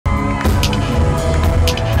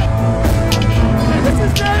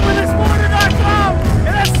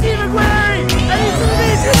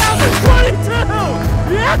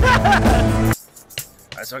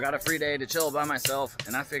so I got a free day to chill by myself,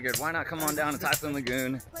 and I figured why not come on down to Typhoon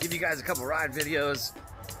Lagoon, give you guys a couple ride videos,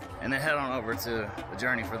 and then head on over to the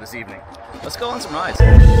journey for this evening. Let's go on some rides.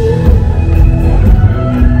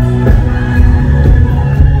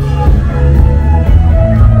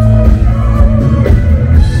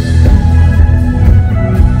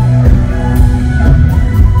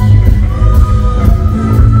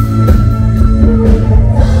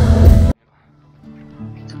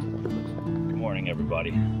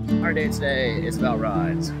 Everybody. Our day today is about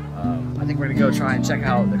rides. I think we're gonna go try and check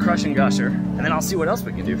out the Crush and Gusher, and then I'll see what else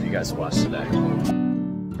we can do for you guys to watch today. And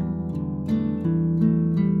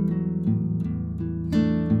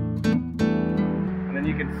then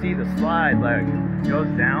you can see the slide like goes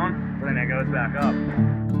down, but then it goes back up.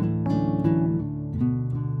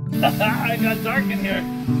 It got dark in here.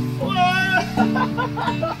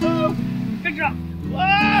 Whoa! Big drop.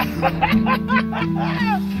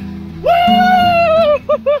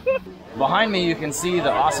 Behind me you can see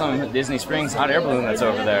the awesome Disney Springs hot air balloon that's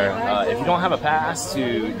over there. If you don't have a pass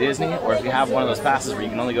to Disney, or if you have one of those passes where you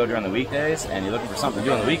can only go during the weekdays and you're looking for something to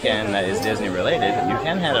do on the weekend that is Disney related, you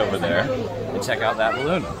can head over there and check out that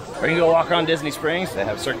balloon. Or you can go walk around Disney Springs. They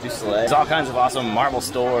have Cirque du Soleil. There's all kinds of awesome Marvel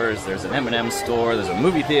stores. There's an M&M store. There's a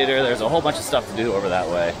movie theater. There's a whole bunch of stuff to do over that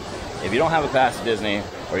way. If you don't have a pass to Disney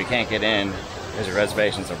or you can't get in, because your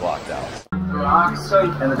reservations are blocked out. The rocks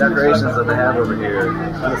and the decorations that they have over here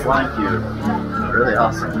on this line cube are really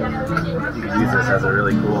awesome. You can use this as a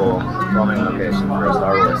really cool filming location for a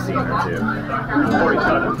Star Wars scene or two. Or each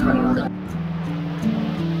other.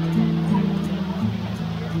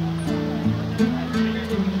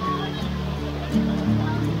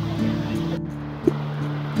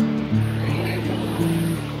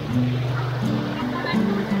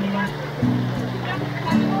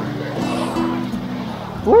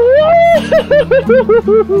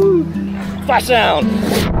 Flash sound!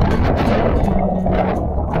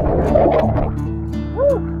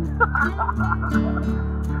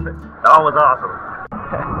 That was awesome.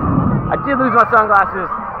 I did lose my sunglasses,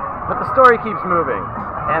 but the story keeps moving,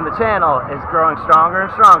 and the channel is growing stronger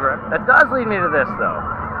and stronger. That does lead me to this though.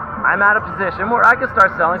 I'm at a position where I can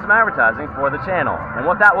start selling some advertising for the channel, and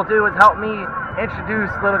what that will do is help me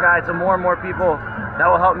introduce Little Guy to more and more people. That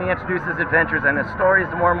will help me introduce his adventures and his stories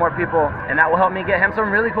to more and more people, and that will help me get him some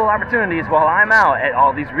really cool opportunities while I'm out at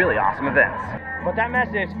all these really awesome events. But that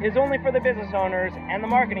message is only for the business owners and the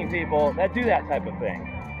marketing people that do that type of thing.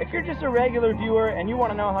 If you're just a regular viewer and you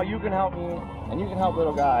want to know how you can help me and you can help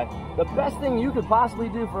Little Guy, the best thing you could possibly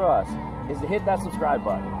do for us is to hit that subscribe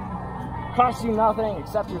button. It costs you nothing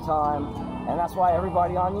except your time, and that's why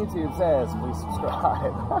everybody on YouTube says, please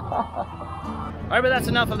subscribe. Alright, but that's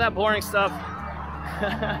enough of that boring stuff.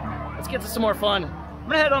 Let's get to some more fun. I'm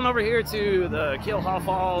gonna head on over here to the Keelhaul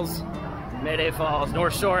Falls, Mayday Falls,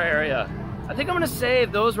 North Shore area. I think I'm gonna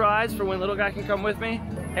save those rides for when Little Guy can come with me.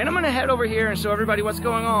 And I'm gonna head over here and show everybody what's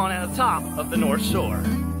going on at the top of the North Shore.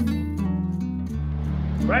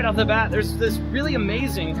 Right off the bat, there's this really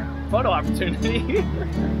amazing photo opportunity,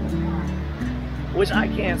 which I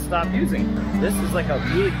can't stop using. This is like a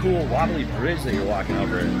really cool wobbly bridge that you're walking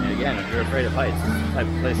over. And again, if you're afraid of heights, this is the type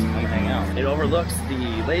of place to come hang out. It overlooks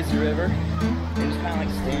the lazy river. You're just kind of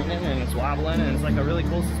like standing and it's wobbling, and it's like a really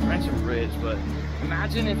cool suspension bridge. But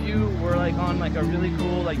imagine if you were like on like a really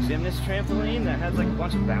cool like gymnast trampoline that has like a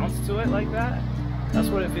bunch of bounce to it like that. That's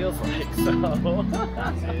what it feels like. So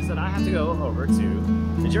is that I have to go over to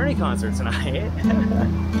the Journey concert tonight.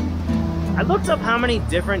 I looked up how many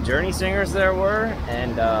different Journey singers there were,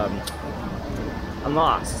 and I'm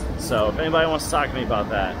lost. So if anybody wants to talk to me about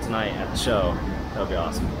that tonight at the show, that would be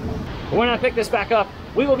awesome. But when I pick this back up,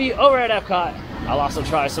 we will be over at Epcot. I'll also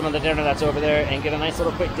try some of the dinner that's over there and get a nice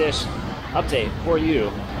little quick dish update for you.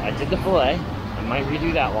 I did the filet. I might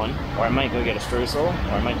redo that one, or I might go get a streusel,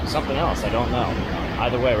 or I might do something else. I don't know.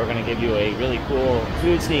 Either way, we're going to give you a really cool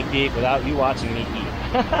food sneak peek without you watching me eat.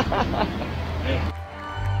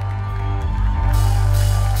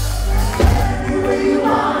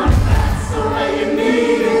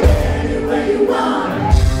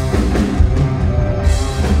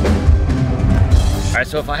 Alright,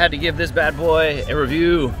 so if I had to give this bad boy a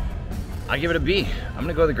review, I give it a B. I'm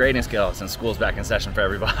gonna go with the grading scale since school's back in session for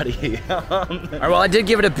everybody. Alright, well, I did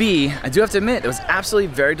give it a B. I do have to admit, it was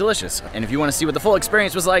absolutely very delicious. And if you wanna see what the full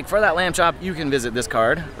experience was like for that lamb chop, you can visit this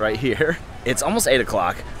card right here. It's almost 8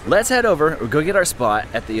 o'clock. Let's head over, we'll go get our spot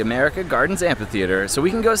at the America Gardens Amphitheater so we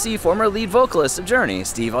can go see former lead vocalist of Journey,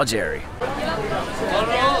 Steve Augeri.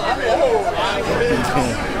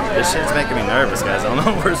 This shit's making me nervous, guys. I don't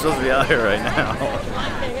know if we're supposed to be out here right now.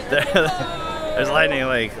 There's lightning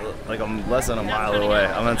like less than a mile away.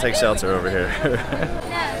 I'm gonna take shelter over here.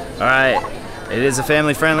 All right, it is a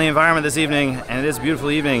family-friendly environment this evening, and it is a beautiful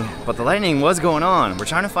evening, but the lightning was going on. We're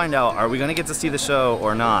trying to find out, are we gonna get to see the show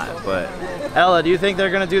or not? But Ella, do you think they're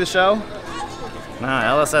gonna do the show? Nah,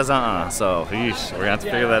 Ella says so yeesh, we're gonna have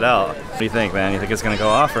to figure that out. What do you think, man? You think it's gonna go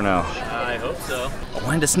off or no? I hope so. I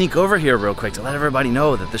wanted to sneak over here real quick to let everybody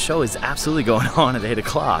know that the show is absolutely going on at 8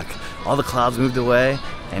 o'clock. All the clouds moved away,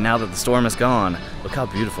 and now that the storm is gone, look how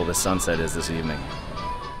beautiful this sunset is this evening.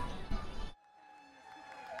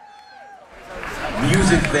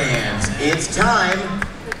 Music fans, it's time.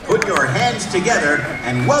 Put your hands together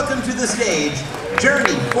and welcome to the stage,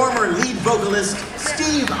 Journey former lead vocalist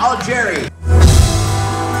Steve Augeri.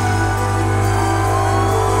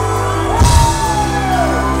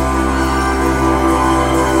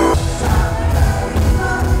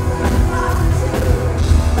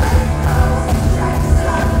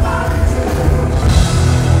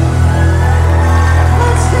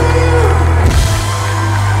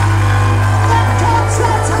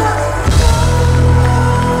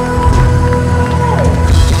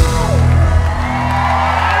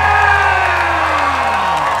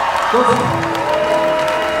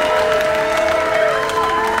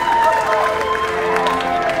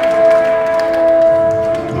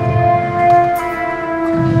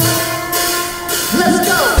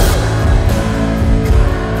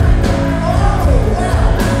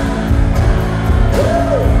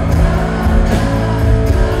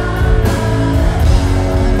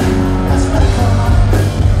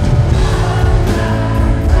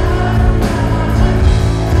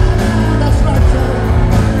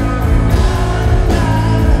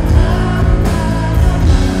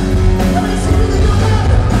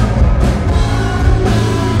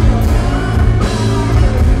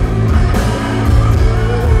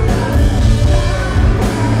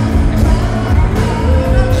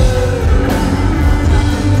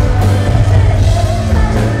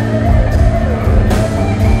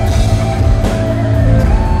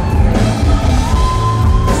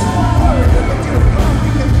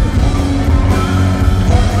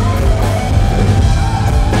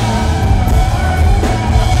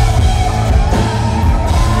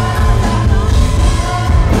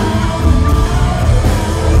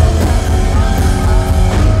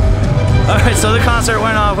 So the concert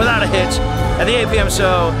went off without a hitch at the 8 p.m.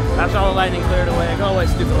 show after all the lightning cleared away. Go away,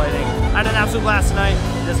 stupid lightning. I had an absolute blast tonight.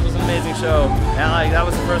 This was an amazing show, and that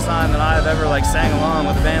was the first time that I've ever sang along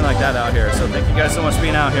with a band like that out here. So thank you guys so much for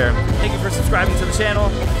being out here. Thank you for subscribing to the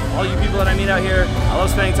channel. All you people that I meet out here, I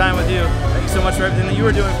love spending time with you. Thank you so much for everything that you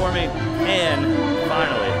were doing for me. And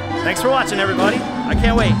finally, thanks for watching, everybody. I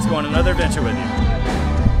can't wait to go on another adventure with you.